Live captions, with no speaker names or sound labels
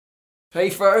Hey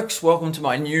folks, welcome to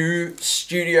my new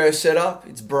studio setup.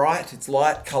 It's bright, it's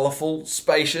light, colourful,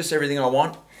 spacious, everything I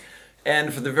want.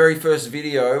 And for the very first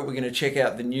video, we're going to check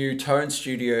out the new Tone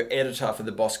Studio editor for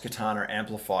the Boss Katana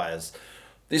amplifiers.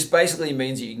 This basically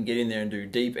means that you can get in there and do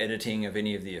deep editing of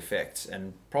any of the effects.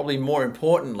 And probably more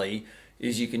importantly,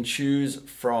 is you can choose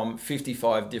from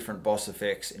 55 different Boss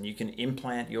effects and you can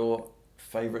implant your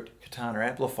favorite Katana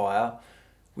amplifier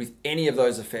with any of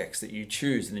those effects that you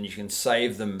choose, and then you can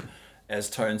save them as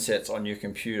tone sets on your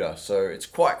computer. So it's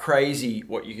quite crazy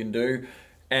what you can do.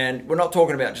 And we're not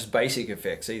talking about just basic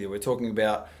effects either. We're talking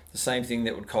about the same thing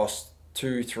that would cost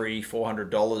 $200, $300,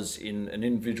 $400 in an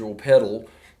individual pedal.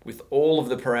 With all of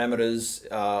the parameters,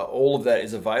 all of that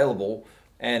is available,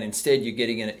 and instead you're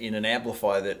getting it in an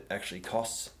amplifier that actually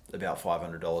costs about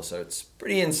 $500. So it's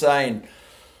pretty insane.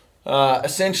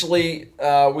 Essentially,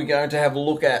 we're going to have a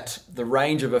look at the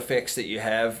range of effects that you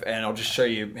have, and I'll just show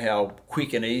you how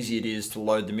quick and easy it is to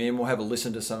load them in. We'll have a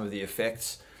listen to some of the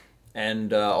effects,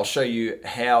 and I'll show you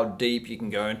how deep you can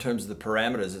go in terms of the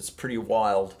parameters. It's pretty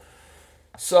wild.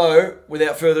 So,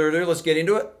 without further ado, let's get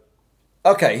into it.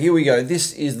 Okay, here we go.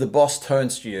 This is the Boss Tone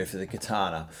Studio for the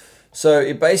Katana. So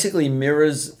it basically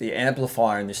mirrors the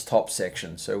amplifier in this top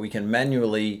section, so we can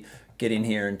manually get in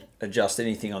here and adjust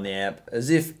anything on the amp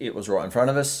as if it was right in front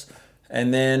of us.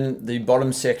 And then the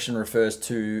bottom section refers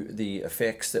to the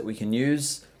effects that we can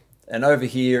use. And over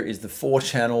here is the 4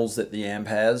 channels that the amp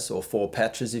has, or 4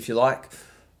 patches if you like.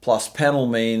 Plus panel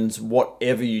means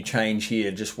whatever you change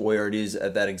here, just where it is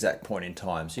at that exact point in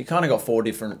time. So you kind of got 4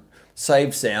 different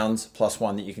saved sounds plus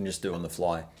 1 that you can just do on the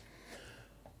fly.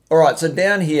 Alright, so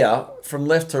down here from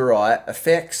left to right,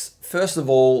 effects. First of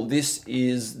all, this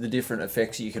is the different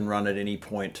effects you can run at any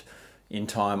point in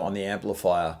time on the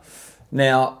amplifier.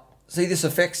 Now, see this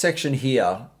effects section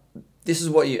here? This is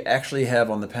what you actually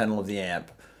have on the panel of the amp.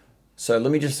 So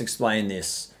let me just explain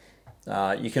this.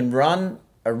 You can run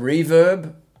a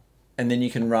reverb, and then you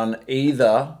can run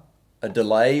either a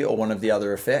delay or one of the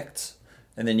other effects.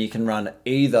 And then you can run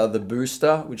either the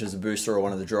booster, which is a booster or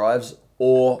one of the drives,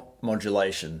 or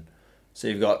modulation. So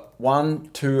you've got 1,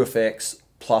 2 effects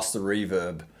plus the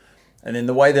reverb. And then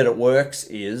the way that it works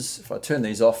is, if I turn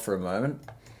these off for a moment,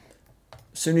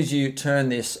 as soon as you turn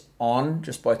this on,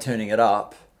 just by turning it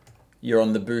up, you're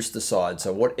on the booster side.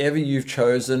 So whatever you've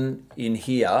chosen in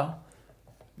here,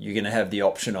 you're going to have the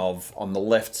option of on the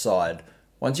left side.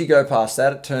 Once you go past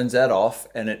that, it turns that off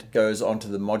and it goes onto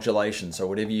the modulation. So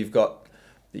whatever you've got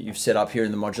that you've set up here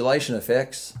in the modulation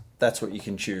effects, that's what you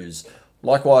can choose.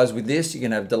 Likewise with this, you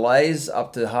can have delays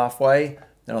up to halfway.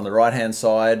 Then on the right hand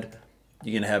side,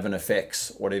 you can have an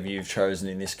effects, whatever you've chosen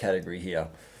in this category here.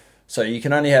 So you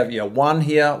can only have 1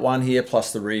 here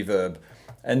plus the reverb.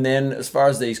 And then as far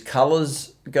as these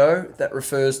colors go, that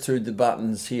refers to the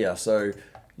buttons here. So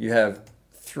you have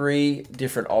 3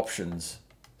 different options.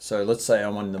 So let's say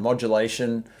I'm on the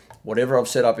modulation. Whatever I've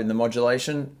set up in the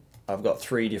modulation, I've got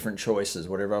 3 different choices.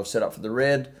 Whatever I've set up for the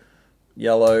red,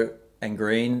 yellow, and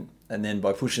green. And then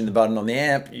by pushing the button on the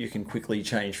amp, you can quickly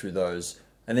change through those.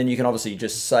 And then you can obviously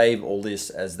just save all this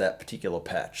as that particular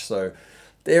patch. So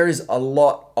there is a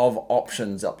lot of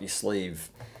options up your sleeve.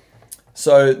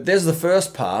 So there's the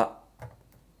first part.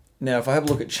 Now, if I have a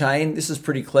look at chain, this is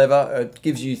pretty clever. It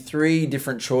gives you 3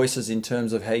 different choices in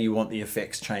terms of how you want the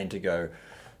effects chain to go.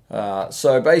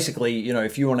 So basically,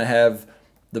 if you want to have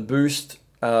the boost,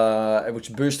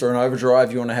 which boost or an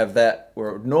overdrive, you want to have that where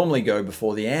it would normally go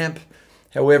before the amp.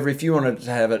 However, if you wanted to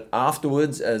have it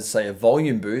afterwards as, say, a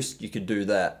volume boost, you could do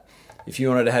that. If you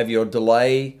wanted to have your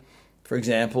delay, for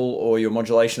example, or your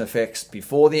modulation effects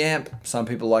before the amp, some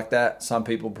people like that. Some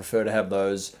people prefer to have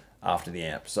those after the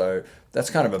amp. So that's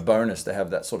kind of a bonus to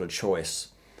have that sort of choice.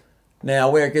 Now,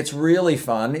 where it gets really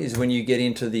fun is when you get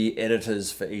into the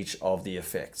editors for each of the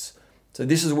effects. So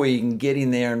this is where you can get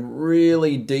in there and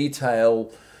really detail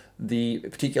the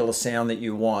particular sound that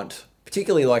you want.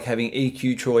 Particularly like having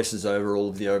EQ choices over all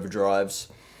of the overdrives.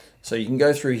 So you can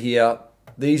go through here.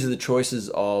 These are the choices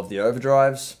of the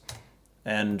overdrives,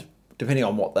 and depending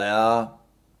on what they are,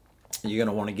 you're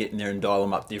going to want to get in there and dial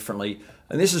them up differently.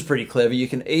 And this is pretty clever. You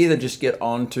can either just get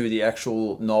onto the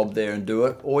actual knob there and do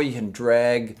it, or you can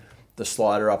drag the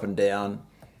slider up and down,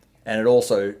 and it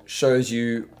also shows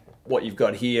you what you've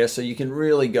got here, so you can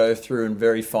really go through in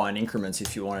very fine increments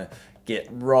if you want to get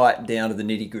right down to the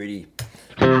nitty-gritty.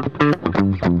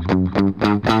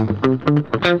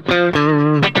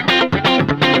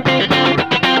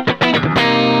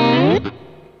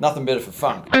 Nothing better for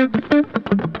fun.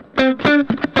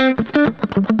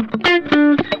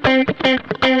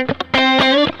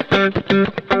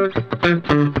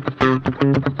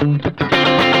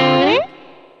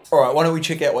 Alright, why don't we we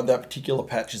check out what that particular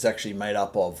patch is actually made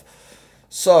up of.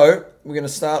 So we're going to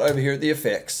start over here at the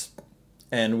effects,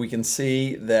 and we can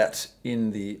see that in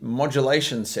the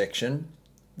modulation section,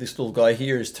 this little guy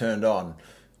here is turned on,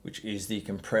 which is the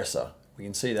compressor. We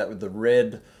can see that with the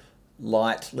red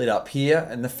light lit up here,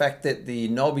 and the fact that the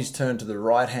knob is turned to the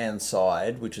right hand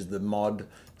side, which is the mod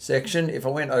section. If I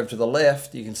went over to the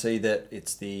left, you can see that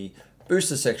it's the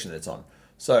booster section that's on.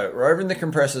 So we're over in the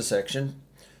compressor section.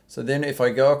 So then if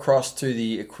I go across to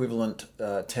the equivalent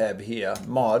tab here,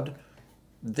 mod,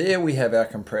 there we have our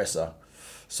compressor.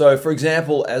 So for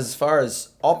example, as far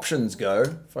as options go,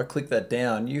 if I click that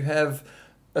down, you have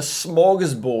a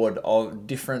smorgasbord of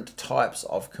different types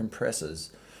of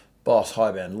compressors. Boss,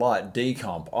 high band, light,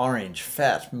 decomp, orange,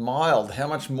 fat, mild. How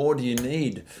much more do you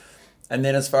need? And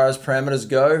then as far as parameters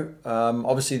go,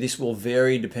 obviously this will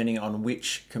vary depending on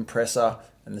which compressor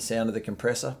and the sound of the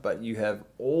compressor, but you have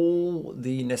all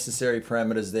the necessary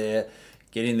parameters there.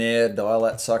 Get in there, dial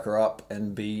that sucker up,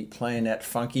 and be playing that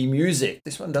funky music.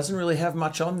 This one doesn't really have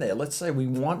much on there. Let's say we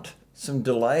want some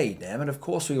delay. Damn it, of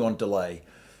course we want delay.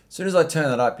 As soon as I turn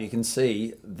that up, you can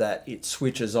see that it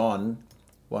switches on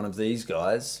one of these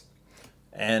guys.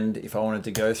 And if I wanted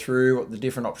to go through what the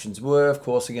different options were, of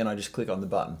course, again, I just click on the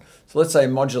button. So let's say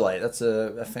modulate. That's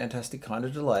a fantastic kind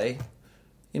of delay.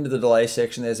 Into the delay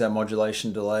section, there's our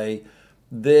modulation delay.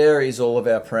 There is all of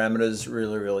our parameters,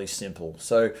 really, really simple.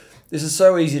 So this is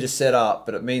so easy to set up,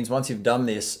 but it means once you've done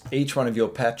this, each one of your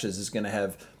patches is going to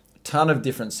have a ton of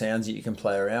different sounds that you can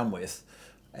play around with.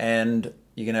 And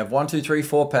you can have 1, 2, 3,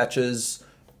 4 patches.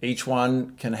 Each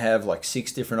one can have like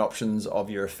 6 different options of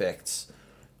your effects.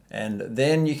 And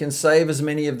then you can save as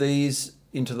many of these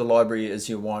into the library as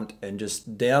you want and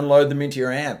just download them into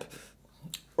your amp.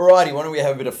 Alrighty, why don't we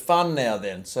have a bit of fun now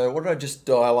then? So what did I just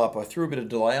dial up? I threw a bit of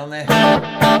delay on there.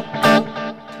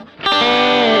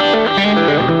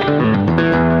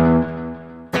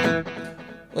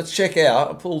 Let's check out.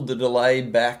 I pulled the delay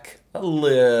back a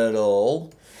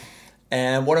little.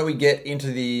 And why don't we get into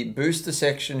the booster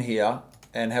section here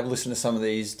and have a listen to some of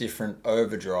these different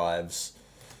overdrives.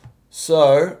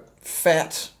 So,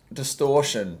 fat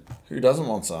distortion. Who doesn't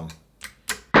want some?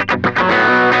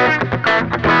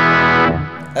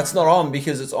 That's not on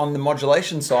because it's on the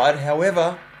modulation side.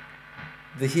 However,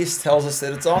 the hiss tells us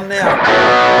that it's on now.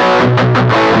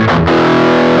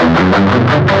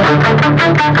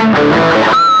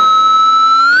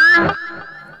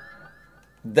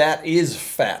 That is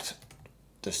fat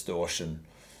distortion.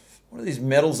 What are these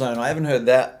metal zone? I haven't heard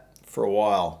that for a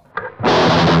while.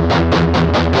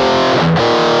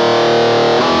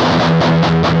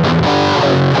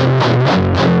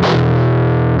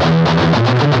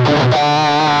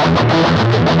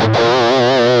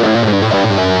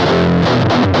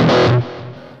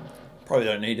 Probably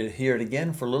don't need to hear it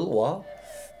again for a little while.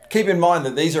 Keep in mind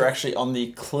that these are actually on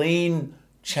the clean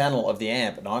channel of the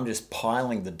amp, and I'm just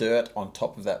piling the dirt on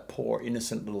top of that poor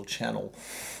innocent little channel.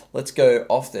 Let's go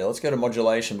off there. Let's go to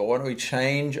modulation, but why don't we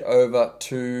change over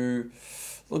to,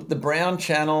 look, the brown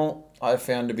channel I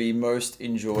found to be most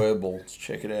enjoyable. Let's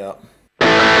check it out.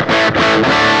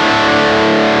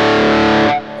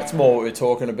 That's more what we're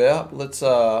talking about. Let's,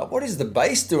 what is the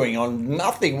bass doing on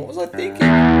nothing? What was I thinking?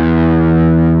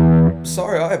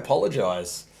 Sorry, I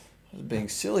apologize. I was being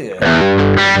silly there.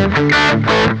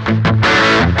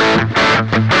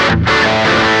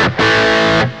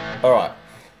 All right.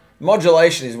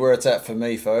 Modulation is where it's at for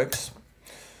me, folks.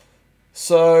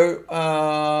 So,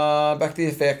 back to the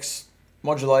effects.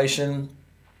 Modulation.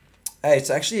 Hey,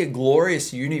 it's actually a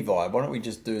glorious Univibe. Why don't we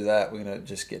just do that? We're going to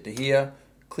just get to here.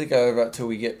 Click over till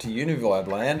we get to Univibe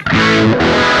land.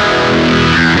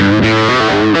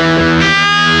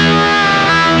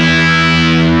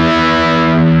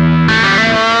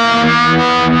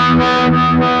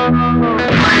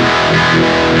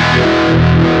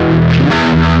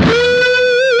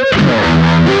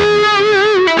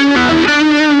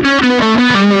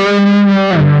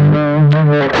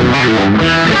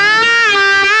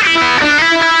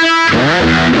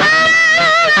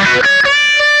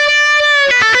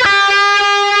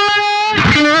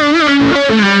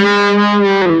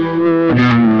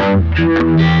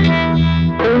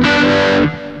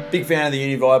 Big fan of the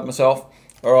Univibe myself.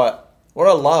 All right, what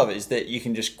I love is that you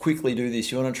can just quickly do this.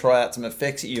 You want to try out some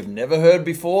effects that you've never heard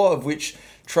before, of which,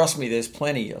 trust me, there's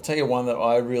plenty. I'll tell you one that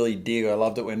I really dig. I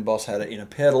loved it when Boss had it in a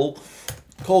pedal,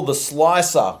 called the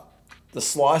Slicer. The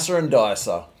Slicer and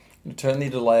Dicer. I'm going to turn the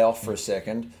delay off for a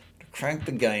second, crank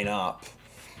the gain up,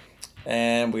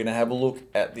 and we're going to have a look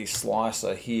at the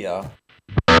Slicer here.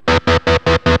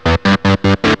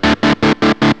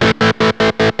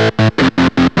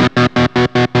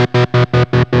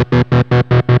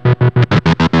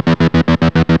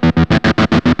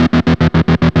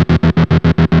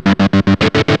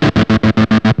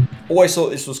 Always thought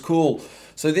this was cool.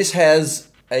 So this has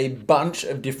a bunch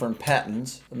of different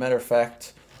patterns. As a matter of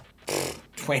fact,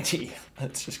 20.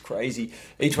 That's just crazy.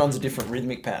 Each one's a different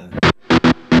rhythmic pattern.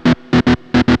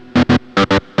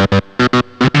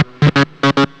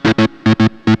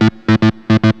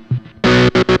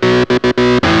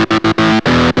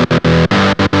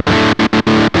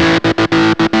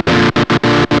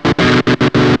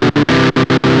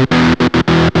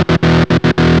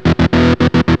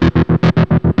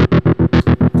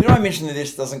 I mentioned that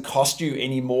this doesn't cost you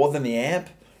any more than the amp.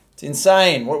 It's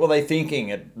insane. What were they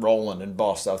thinking at Roland and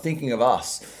Boss? They were thinking of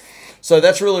us. So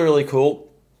that's really, really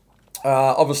cool.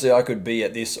 Obviously, I could be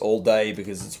at this all day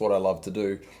because it's what I love to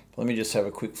do. Let me just have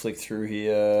a quick flick through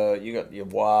here. You got your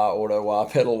wah, auto wah,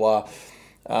 pedal wah,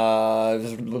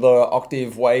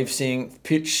 octave wave sync,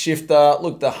 pitch shifter.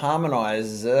 Look, the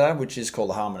harmonizer, which is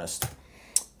called the harmonist,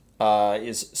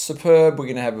 is superb. We're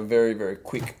going to have a very, very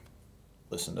quick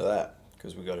listen to that,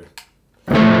 because we've got to,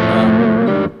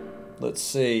 let's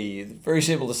see, very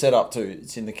simple to set up to.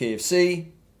 It's in the key of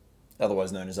C,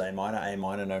 otherwise known as A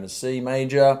minor known as C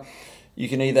major. You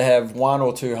can either have 1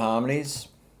 or 2 harmonies.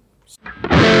 See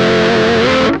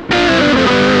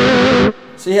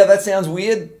how that sounds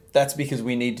weird? That's because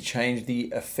we need to change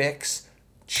the effects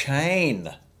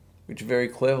chain, which very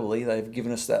cleverly they've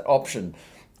given us that option.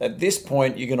 At this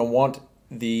point, you're going to want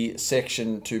the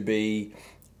section to be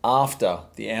after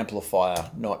the amplifier,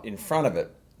 not in front of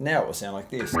it. Now it will sound like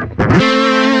this.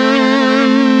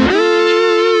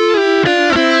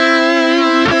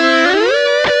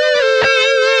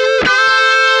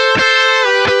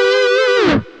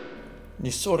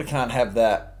 You sort of can't have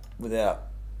that without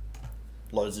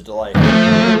loads of delay.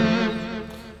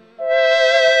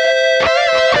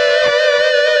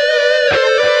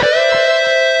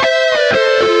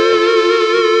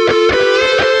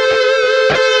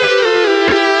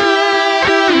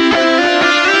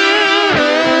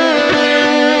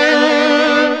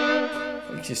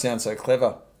 You sound so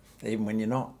clever, even when you're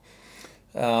not.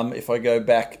 If I go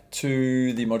back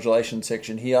to the modulation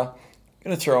section here, I'm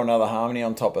going to throw another harmony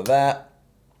on top of that,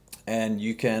 and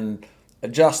you can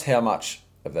adjust how much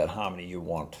of that harmony you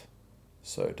want.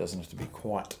 So it doesn't have to be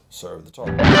quite so over the top.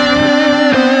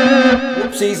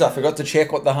 Whoopsies, I forgot to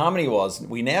check what the harmony was.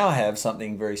 We now have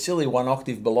something very silly, 1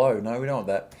 octave below. No, we don't want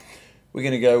that. We're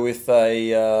going to go with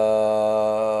a, a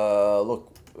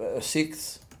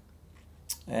 6th.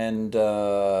 And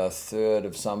third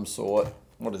of some sort.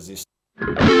 What is this?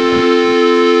 Sorry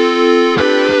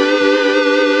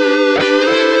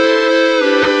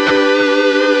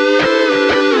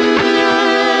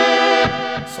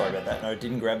about that. No, it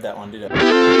didn't grab that one, did it?